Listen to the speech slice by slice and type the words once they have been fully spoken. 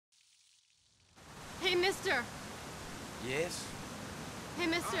Mister. Yes? Hey,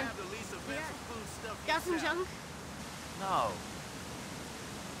 mister. Yeah. Got some junk? No.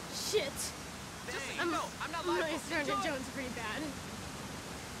 Shit. I'm really starting to Jones pretty bad.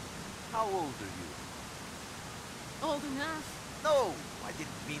 How old are you? Old enough. No, I didn't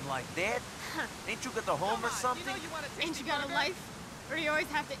mean like that. Ain't you got a home or something? Ain't you got a life? Or do you always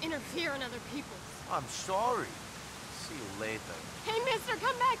have to interfere in other people's? I'm sorry. See you later. Hey, mister,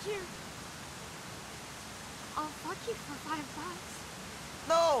 come back here. I'll fuck you for $5.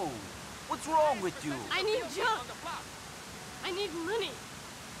 No! What's wrong with you? I need junk. I need money.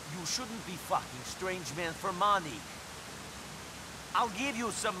 You shouldn't be fucking strange man for money. I'll give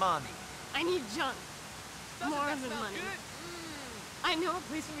you some money. I need junk. More than money. I know a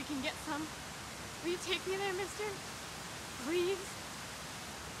place where we can get some. Will you take me there, mister? Please?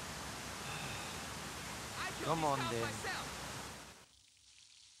 Come on, then.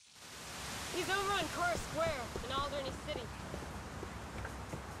 He's over on Core Square in Alderney City.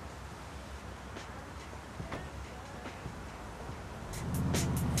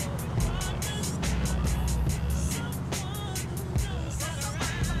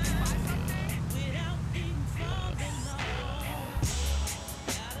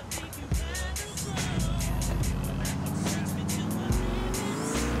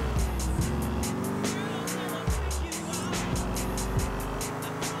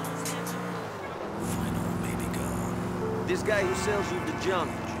 This guy who sells you the junk,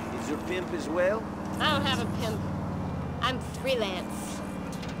 is your pimp as well? I don't have a pimp. I'm freelance.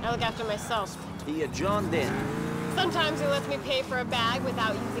 I look after myself. He a John then? Sometimes he lets me pay for a bag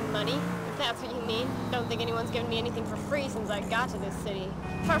without using money, if that's what you mean. Don't think anyone's given me anything for free since I got to this city.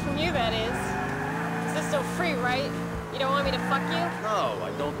 Apart from you, that is. Is this still free, right? You don't want me to fuck you? No,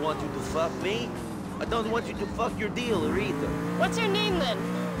 I don't want you to fuck me. I don't want you to fuck your dealer either. What's your name, then?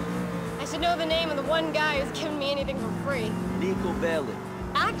 I should know the name of the one guy who's given me anything for free. Nico Bellic.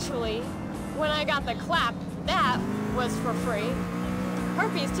 Actually, when I got the clap, that was for free.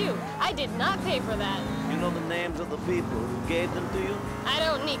 Herpes, too. I did not pay for that. You know the names of the people who gave them to you? I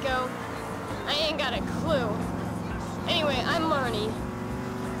don't, Nico. I ain't got a clue. Anyway, I'm Marnie.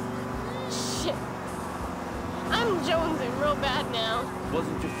 Shit. I'm jonesing real bad now.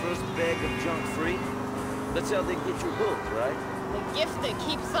 Wasn't your first bag of junk free? That's how they get you hooked, right? The gift that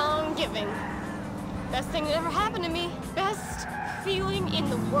keeps on giving. Best thing that ever happened to me. Best feeling in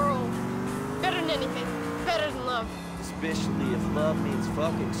the world. Better than anything. Better than love. Especially if love means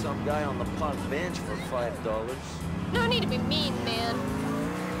fucking some guy on the park bench for $5. No need to be mean, man.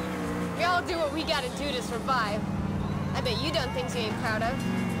 We all do what we gotta do to survive. I bet you done things you ain't proud of.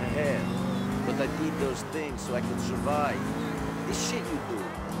 I have. But I did those things so I could survive. This shit you do,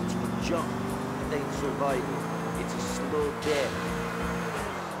 it's for junk. It ain't survival. It's a slow death.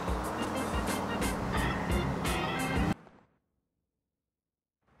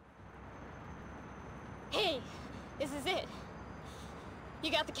 Hey, this is it. You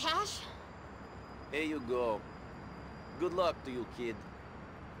got the cash? Here you go. Good luck to you, kid.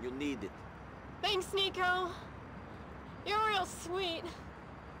 You need it. Thanks, Nico. You're real sweet.